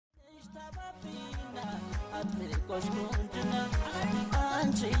ቆሽቆንጅና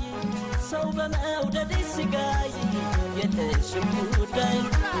አንቺ ሰው በመውደድ ሲጋይ የለሽም ጉዳይ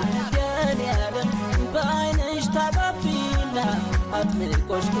የኔ ዓለም በዓይንሽ ታባቢና አትምሪ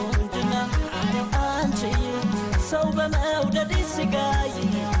ቆሽቆንጅና አንቺ ሰው በመውደድ ሲጋይ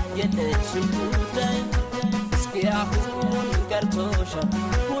የለሽም ጉዳይ እስኪ አሁን ቀርቶሻል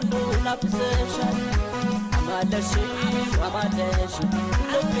ሁሉን አፍዘሻል አማለሽ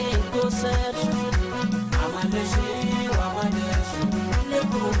ልቤ ጎሰርሽ አማለሽ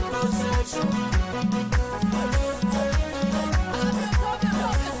ልቤ ጎሰርሽ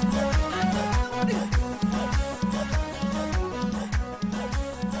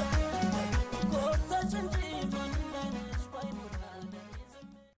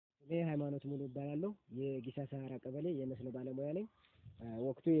ሃይማኖት ሙሉ ይባላል የጊሳ ሰሃራ ቀበሌ የመስኖ ባለሙያ ነኝ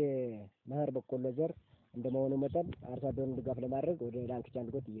ወቅቱ የመኸር በቆሎ ዘር እንደመሆኑ መጠን አርሶ አደሩን ድጋፍ ለማድረግ ወደ ላንክቻ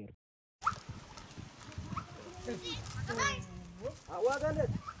አንድጎት ይሄር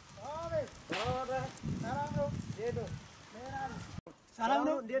አዋጋለት ሰላም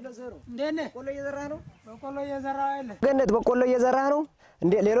ነው እንዴት ነው ዘሩ እንዴት ነህ በቆሎ እየዘራህ ነው በቆሎ እየዘራህ አይደል ገነት በቆሎ እየዘራህ ነው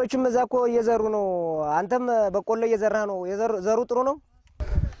እንዴ ሌሎችም እዛኮ እየዘሩ ነው አንተም በቆሎ እየዘራህ ነው ዘሩ ጥሩ ነው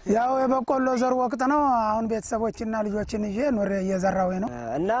ያው የበቆሎ ዘር ወቅት ነው አሁን ቤተሰቦችና ልጆችን ይዤ ኖር እየዘራው ነው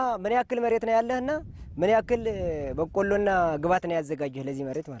እና ምን ያክል መሬት ነው ያለህና ምን ያክል በቆሎና ግባት ነው ያዘጋጀህ ለዚህ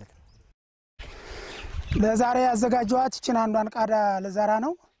መሬት ማለት ነው ለዛሬ ያዘጋጀዋት እቺን አንዷን ቃዳ ለዘራ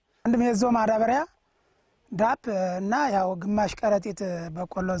ነው አንድ ሜዞ ማዳበሪያ ዳፕ እና ያው ግማሽ ቀረጢት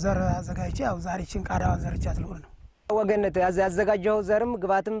በቆሎ ዘር አዘጋጅቼ ያው ዛሬ እቺን ቃዳዋን ዘርቻት ልሁን ነው ወገነት ያዘጋጀው ዘርም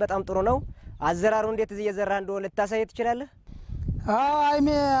ግባትም በጣም ጥሩ ነው አዘራሩ እንዴት እየዘራ እንደሆነ ልታሳይ ትችላለህ አይሜ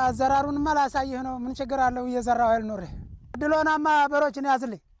አዘራሩን ማላሳይህ ነው ምን ችግር አለው እየዘራው አይል ኖር ድሎናማ በሮችን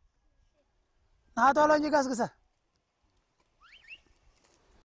ያዝልኝ ናቶሎኝ ጋስግሰ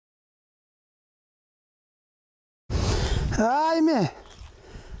አይሜ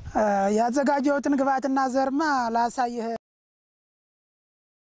ያዘጋጀውትን ግባትና ዘርማ ላሳይህ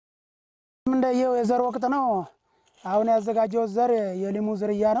እንደየው የዘር ወቅት ነው አሁን ያዘጋጀው ዘር የሊሙ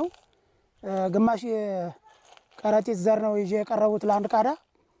ዝርያ ነው ግማሽ ቀረጢት ዘር ነው ይዤ የቀረቡት ለአንድ ቃዳ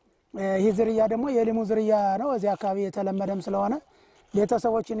ይህ ዝርያ ደግሞ የሊሙ ዝርያ ነው እዚህ አካባቢ የተለመደም ስለሆነ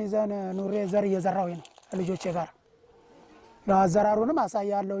ቤተሰቦችን ይዘን ኑሬ ዘር እየዘራው ነው ልጆቼ ጋር ለአዘራሩንም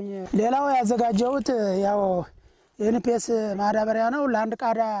አሳያለሁኝ ሌላው ያዘጋጀውት ያው ኤንፒኤስ ማዳበሪያ ነው ለአንድ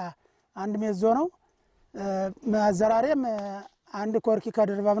ቃዳ አንድ ሜዞ ነው ማዘራሪም አንድ ኮርኪ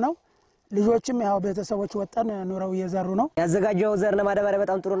ከድርበብ ነው ልጆችም ያው ቤተሰቦች ወጣን ኑረው እየዘሩ ነው ያዘጋጀው ዘር ለማዳበሪያ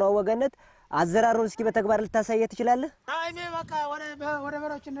በጣም ጥሩ ነው ወገነት አዘራሩን እስኪ በተግባር ልታሳይ ትችላለህ አይኔ በቃ ወደ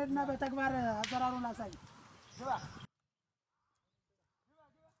በሮች እንደና በተግባር አዘራሩን አሳይ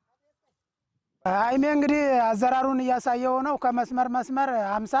አይኔ እንግዲህ አዘራሩን እያሳየው ነው ከመስመር መስመር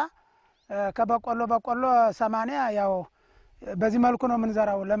 50 ከበቆሎ 80 ያው በዚህ መልኩ ነው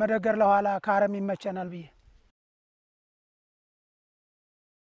ምንዘራው ለመደገር ለኋላ ካረም ይመቸናል ብዬ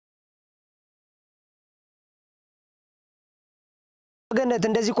ገነት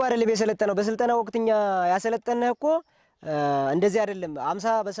እንደዚህ እኮ አይደለም የሰለጠነው በስልጠና ወቅትኛ ያሰለጠነህ እኮ እንደዚህ አይደለም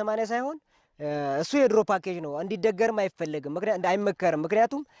 50 በ80 ሳይሆን እሱ የድሮ ፓኬጅ ነው እንዲደገርም አይፈልግም አይመከርም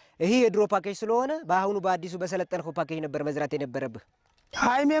ምክንያቱም ይሄ የድሮ ፓኬጅ ስለሆነ በአሁኑ በአዲሱ በሰለጠነው ፓኬጅ ነበር መዝራት የነበረብህ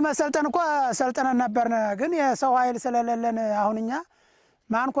አይሜ መሰልጠን እኮ ሰልጠነን ነበርና ግን የሰው ኃይል ስለሌለን አሁንኛ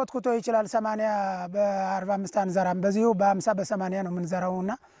ማን ኮትኩቶ ይችላል 80 በ45 አንዘራም በዚሁ በ50 በ80 ነው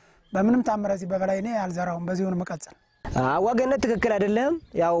ምንዘራውና በምንም ታምረዚ በበላይ ነው ያልዘራውም በዚሁ ነው መቀጸል ወገነት ትክክል አይደለም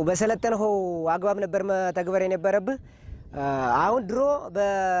ያው በሰለጠነው አግባብ ነበር መተግበር የነበረብህ አሁን ድሮ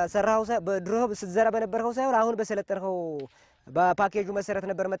በሰራው በድሮ ስትዘራ በነበረው ሳይሆን አሁን በሰለጠነው በፓኬጁ መሰረት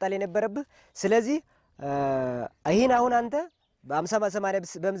ነበር መጣል የነበረብህ ስለዚህ ይሄን አሁን አንተ በ50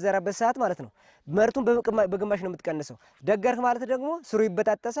 በ80 በመዘራበት ሰዓት ማለት ነው መርቱን በግማሽ ነው የምትቀንሰው ደገርክ ማለት ደግሞ ስሩ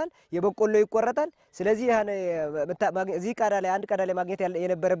ይበጣጣሳል የበቆሎ ይቆረጣል ስለዚህ እዚህ ቃዳ ላይ አንድ ቃዳ ላይ ማግኘት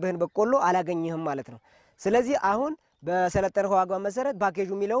የነበረብህን በቆሎ አላገኘህም ማለት ነው ስለዚህ አሁን በሰለጠነው አግባብ መሰረት ፓኬጁ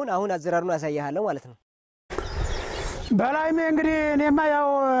የሚለውን አሁን አዘራሩን ያሳያለው ማለት ነው በላይሜ እንግዲህ እኔማ ያው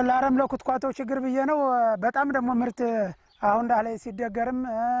ላረም ለኩትኳታው ችግር ብዬ ነው በጣም ደግሞ ምርት አሁን ዳላይ ሲደገርም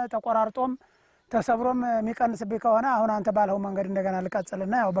ተቆራርጦም ተሰብሮም የሚቀንስብኝ ከሆነ አሁን አንተ ባለው መንገድ እንደገና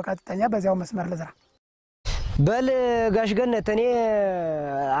ልቀጽልና ያው በቀጥተኛ በዚያው መስመር ልዝራ በል ጋሽ ገነት እኔ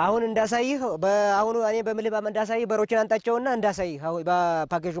አሁን እንዳሳይህ በአሁኑ እኔ በምልህ እንዳሳይህ በሮችን አንጣቸውና እንዳሳይህ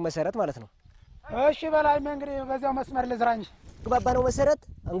በፓኬጁ መሰረት ማለት ነው እሺ በላይሜ እንግዲህ በዚያው መስመር ልዝራኝ ባባነው መሰረት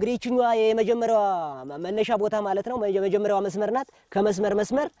እንግዲህ እቺኛዋ የመጀመሪያዋ መነሻ ቦታ ማለት ነው የመጀመሪያዋ መስመር ናት ከመስመር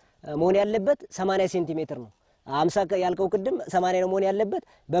መስመር መሆን ያለበት 80 ሴንቲሜትር ነው 50 ያልከው ቅድም 80 ነው መሆን ያለበት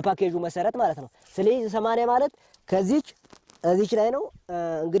በፓኬጁ መሰረት ማለት ነው ስለዚህ 80 ማለት ከዚች እዚች ላይ ነው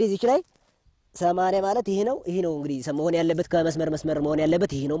እንግዲህ እዚች ላይ 80 ማለት ይሄ ነው እንግዲህ መሆን ያለበት ከመስመር መስመር መሆን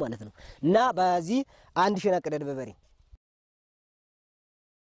ያለበት ይሄ ነው ማለት ነው እና በዚህ አንድ ሽና ቀደድ በበሬ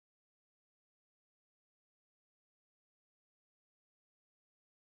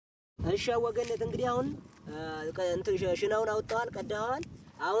እሺ ወገነት እንግዲህ አሁን እንትን ሽናውን አውጣዋል ቀደዋል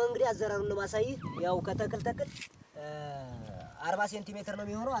አሁን እንግዲህ አዘራሩን ነው ማሳይ ያው ከተክል 40 ሴንቲሜትር ነው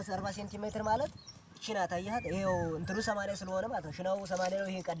የሚሆነው 40 ሴንቲሜትር ማለት ሽና ታያት ይሄው እንትሩ 80 ስለሆነ ማለት ነው ሽናው 80 ነው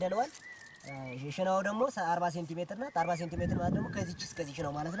ይሄ ቀደለዋል ሽናው ደግሞ 40 ሴንቲሜትር ናት 40 ሴንቲሜትር ማለት ደግሞ ከዚህች እስከዚህ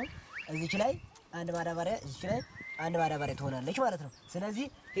ነው ማለት ነው እዚች ላይ አንድ ማዳበሪያ እዚች ላይ አንድ ማዳበሪያ ትሆናለች ማለት ነው ስለዚህ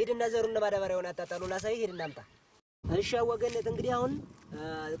ሄድና ዘሩን ማዳበሪያውን አጣጣሉ ላሳይ ሄድና አምጣ እሺ ወገነት እንግዲህ አሁን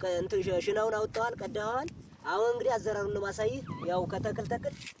እንትን ሽናውን አውጣዋል ቀደዋል አሁን እንግዲህ አዘራሩን ነው ማሳይ ያው ከተክል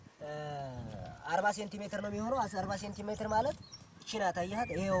 40 ሴንቲሜትር ነው የሚሆነው 40 ሴንቲሜትር ማለት ሽና ታያት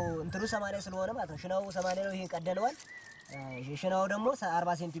ይሄው እንትሩ 80 ስለሆነ ማለት ነው ሽናው 80 ነው ይሄ ቀደለዋል ሽናው ደግሞ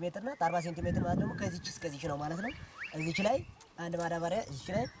 40 ሴንቲሜትር ናት 40 ሴንቲሜትር ማለት ደግሞ ከዚህች እስከዚህ ነው ማለት ነው እዚች ላይ አንድ ማዳበሪያ እዚች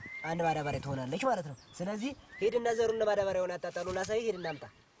ላይ አንድ ማዳበሪያ ትሆናለች ማለት ነው ስለዚህ ሄድና ዘሩን ማዳበሪያውን አጣጣሉ ላሳይ ሄድና አምጣ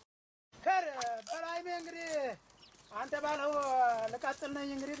ከር በላይሜ እንግዲህ አንተ ባለው ለቀጥል ነኝ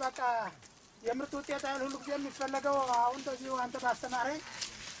እንግዲህ በቃ የምርት ውጤት አይደል ሁሉ ጊዜ የሚፈልገው አሁን ተዚሁ አንተ ባስተማረኝ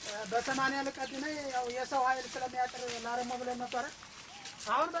በ80 ልቀድነ ያው የሰው ኃይል ስለሚያጥር ላረሞ ብለን ነበር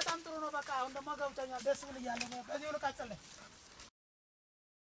አሁን በጣም ጥሩ ነው በቃ አሁን ደግሞ ገብተኛል ደስ ብሎኛል በዚሁ ልቀጥል ነኝ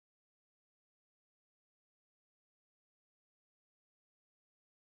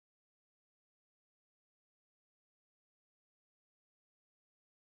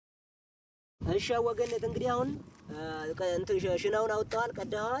እሺ ወገነት እንግዲህ አሁን እንትን ሽናውን አውጣዋል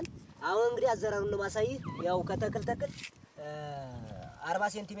ቀደዋል አሁን እንግዲህ አዘራሩን ነው ማሳይ ያው ከተክል 40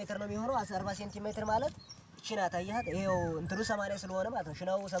 ሴንቲሜትር ነው የሚሆነው 40 ሴንቲሜትር ማለት ሽና ታያት ይሄው እንትሩ 80 ስለሆነ ማለት ነው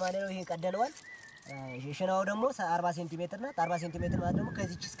ሽናው 80 ነው ይሄ ቀደለዋል ሽናው ደግሞ 40 ሴንቲሜትር ናት 40 ሴንቲሜትር ማለት ደግሞ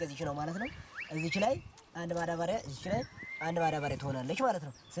ከዚህች እስከዚህ ነው ማለት ነው እዚች ላይ አንድ ማዳበሪያ እዚች ላይ አንድ ማዳበሪያ ትሆናለች ማለት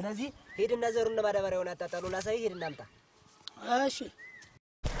ነው ስለዚህ ሄድና ዘሩን ማዳበሪያውን አጣጣሉ ላሳይ ሄድና አምጣ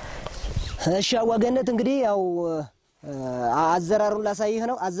እሺ ወገነት እንግዲህ ያው አዘራሩን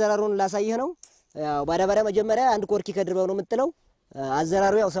ላሳይህ ነው ያው ማዳበሪያ መጀመሪያ አንድ ኮርኪ ከድርበው ነው የምትለው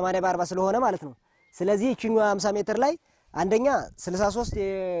አዘራሩ ያው 80 በ40 ስለሆነ ማለት ነው ስለዚህ እቺኛው 50 ሜትር ላይ አንደኛ 63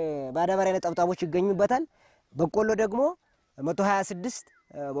 የማዳበሪያ ነጠብጣቦች ይገኙበታል በቆሎ ደግሞ 126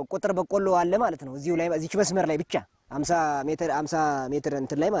 ቁጥር በቆሎ አለ ማለት ነው እዚሁ ላይ እዚች መስመር ላይ ብቻ 50 ሜትር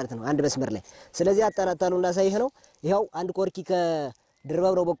እንትን ላይ ማለት ነው አንድ መስመር ላይ ስለዚህ አጣጣሉን ላሳይህ ነው ይሄው አንድ ኮርኪ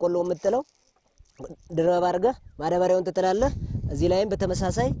ከድርበው ነው በቆሎ የምትለው ድርበብ አድርገህ ማዳበሪያውን ትጥላለህ እዚህ ላይም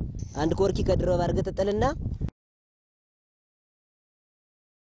በተመሳሳይ አንድ ኮርኪ ከድርበብ አድርገህ ትጥልና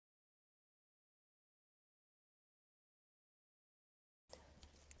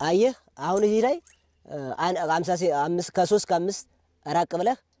አየህ አሁን እዚህ ላይ 5 ከ3 ከ5 ራቅ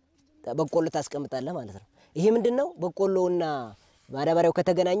ብለህ በቆሎ ታስቀምጣለህ ማለት ነው ይሄ ምንድነው በቆሎውና ማዳበሪያው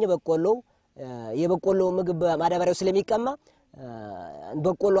ከተገናኘ በቆሎው የበቆሎ ምግብ ማዳበሪያው ስለሚቀማ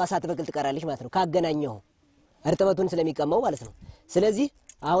በቆሎ አሳት በቅል ትቀራለች ማለት ነው ካገናኘው እርጥበቱን ስለሚቀማው ማለት ነው ስለዚህ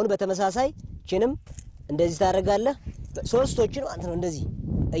አሁን በተመሳሳይ ቺንም እንደዚህ ታደርጋለህ ሶስቶችን ማለት ነው እንደዚህ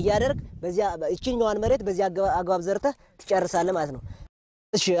እያደረግ በዚያ እቺኛዋን መሬት በዚያ አግባብ ዘርተህ ትጨርሳለህ ማለት ነው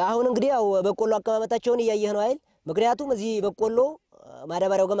እሺ አሁን እንግዲህ ያው በቆሎ አቀማመጣቸውን እያየህ ነው አይደል ምክንያቱም እዚህ በቆሎ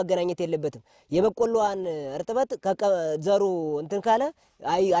ማዳበሪያው ጋር መገናኘት የለበትም የበቆሎዋን እርጥበት ከዘሩ እንትን ካለ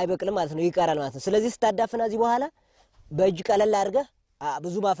አይበቅልም ማለት ነው ይቀራል ማለት ነው ስለዚህ ስታዳፍና እዚህ በኋላ በእጅ ቀለል አድርገህ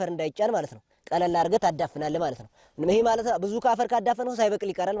ብዙ ማፈር እንዳይጫን ማለት ነው ቀለል አድርገህ ታዳፍናለህ ማለት ነው ይሄ ማለት ብዙ ካፈር ካዳፈነው ሳይበቅል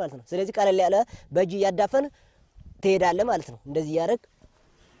ይቀራል ማለት ነው ስለዚህ ቀለል ያለ በእጅ ያዳፈን ትሄዳለህ ማለት ነው እንደዚህ ያረግ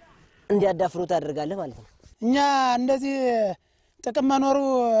እንዲያዳፍሩ ታደርጋለህ ማለት ነው እኛ እንደዚህ ጥቅም መኖሩ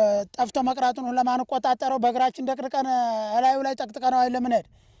ጠፍቶ መቅራቱን ለማን ቆጣጣረው በእግራችን ደቅርቀን እላዩ ላይ ጠቅጥቀነው አይደለም እንሄድ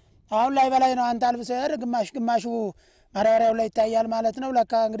አሁን ላይ በላይ ነው አንተ አልብሰህ ሄድ ግማሹ ማዳበሪያው ላይ ይታያል ማለት ነው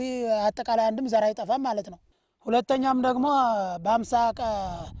ለካ እንግዲህ አጠቃላይ አንድም ዘር አይጠፋም ማለት ነው ሁለተኛም ደግሞ በ50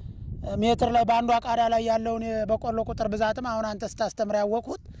 ሜትር ላይ ባንዷ ቃሪያ ላይ ያለውን በቆሎ ቁጥር ብዛትም አሁን አንተ ስታስተምር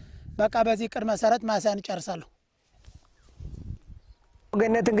ያወቁት በቃ በዚህ ቅድ መሰረት ማሳን ጨርሳለሁ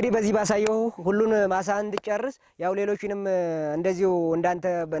ገነት እንግዲህ በዚህ ባሳየው ሁሉን ማሳ እንድጨርስ ያው ሌሎችንም እንደዚሁ እንዳንተ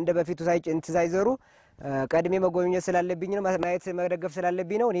እንደ በፊቱ ሳይዘሩ ቀድሜ መጎብኘት ስላለብኝ ነው ማየት መደገፍ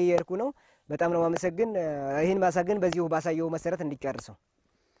ስላለብኝ ነው እኔ የርኩ ነው በጣም ነው ማመሰግን ይሄን ማሳ ግን በዚሁ ባሳየው መሰረት እንዲጨርሰው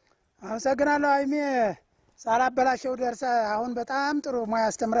አመሰግናለሁ አይሜ ሳላበላሽው ደርሰ አሁን በጣም ጥሩ ሙያ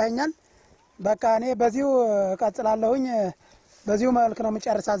አስተምረኸኛል በቃ እኔ በዚሁ ቀጥላለሁኝ በዚሁ መልክ ነው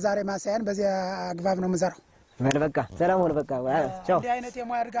መጨረሻ ዛሬ ማሳያን በዚህ አግባብ ነው መዘራው በቃ ሰላም ሆነ በቃ ቻው እንዲህ አይነት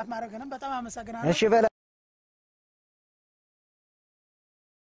የሙያ ድጋፍ ማድረግንም በጣም አመሰግናለሁ እሺ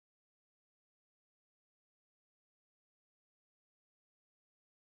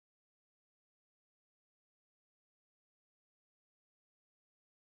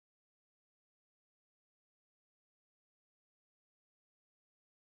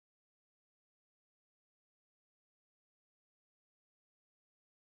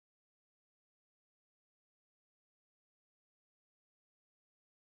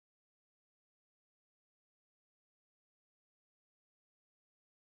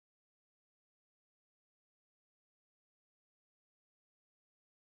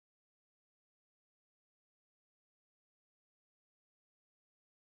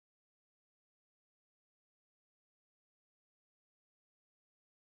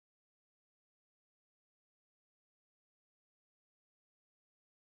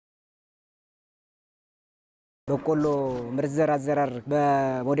በቆሎ ምርጥ ዘር አዘራር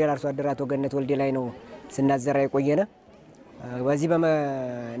በሞዴል አርሶ አደር አቶ ገነት ወልዴ ላይ ነው ስናዘራ የቆየነ። በዚህ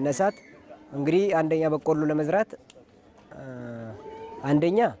በመነሳት እንግዲህ አንደኛ በቆሎ ለመዝራት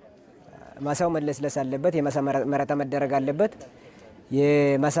አንደኛ ማሳው መለስለስ አለበት፣ የማሳ መረጣ መደረግ አለበት።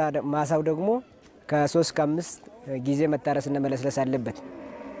 የማሳው ደግሞ ከ3 ከ5 ጊዜ መታረስና መለስለስ አለበት።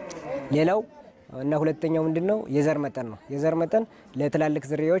 ሌላው እና ሁለተኛው ምንድነው የዘር መጠን ነው። የዘር መጠን ለትላልቅ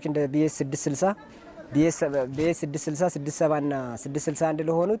ዝርያዎች እንደ ቢኤስ 660 ቢኤስ 660 67 እና 661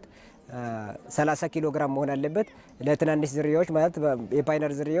 ለሆኑት 30 ኪሎ ግራም መሆን አለበት። ለትናንሽ ዝርያዎች ማለት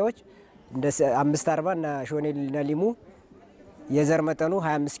የፓይነር ዝርያዎች እንደ 540 እና ሾኔል እና ሊሙ የዘር መጠኑ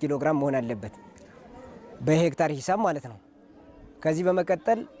 25 ኪሎ ግራም መሆን አለበት በሄክታር ሂሳብ ማለት ነው። ከዚህ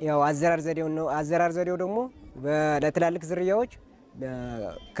በመቀጠል ያው አዘራር ዘዴው ነው። አዘራር ዘዴው ደግሞ ለትላልቅ ዝርያዎች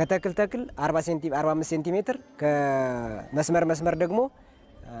ከተክል ተክል 45 ሴንቲሜትር ከመስመር መስመር ደግሞ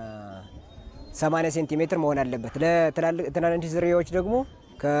 80 ሴንቲሜትር መሆን አለበት። ለትላልቅ ትናንሽ ዝርያዎች ደግሞ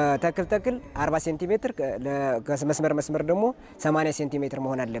ከተክል ተክል 40 ሴንቲሜትር ከመስመር መስመር ደግሞ 80 ሴንቲሜትር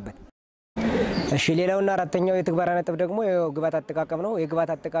መሆን አለበት። እሺ ሌላውና አራተኛው የትግበራ ነጥብ ደግሞ የግብዓት አጠቃቀም ነው።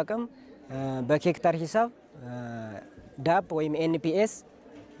 የግብዓት አጠቃቀም በሄክታር ሂሳብ ዳፕ ወይም ኤንፒኤስ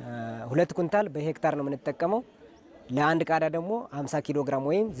 2 ኩንታል በሄክታር ነው የምንጠቀመው። ለአንድ ቃዳ ደግሞ 50 ኪሎ ግራም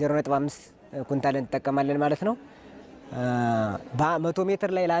ወይም 0.5 ኩንታል እንጠቀማለን ማለት ነው። በ100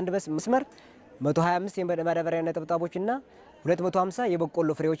 ሜትር ላይ ለአንድ መስመር 125 የማዳበሪያ ነጠብጣቦችና 250 የበቆሎ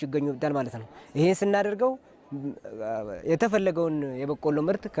ፍሬዎች ይገኙበታል ማለት ነው። ይሄን ስናደርገው የተፈለገውን የበቆሎ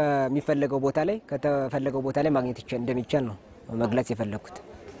ምርት ከሚፈለገው ቦታ ላይ ከተፈለገው ቦታ ላይ ማግኘት እንደሚቻል ነው መግለጽ የፈለኩት።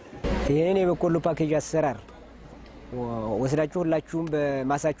 ይሄን የበቆሎ ፓኬጅ አሰራር ወስዳችሁ ሁላችሁም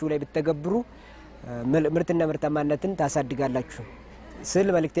በማሳችሁ ላይ ብትተገብሩ ምርትና ምርታማነትን ታሳድጋላችሁ ስል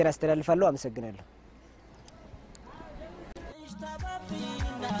መልእክቴን አስተላልፋለሁ። አመሰግናለሁ።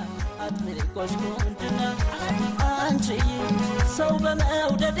 ሰው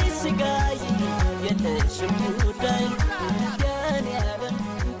በመውደድ ሲጋይ የለሽም ጉዳይ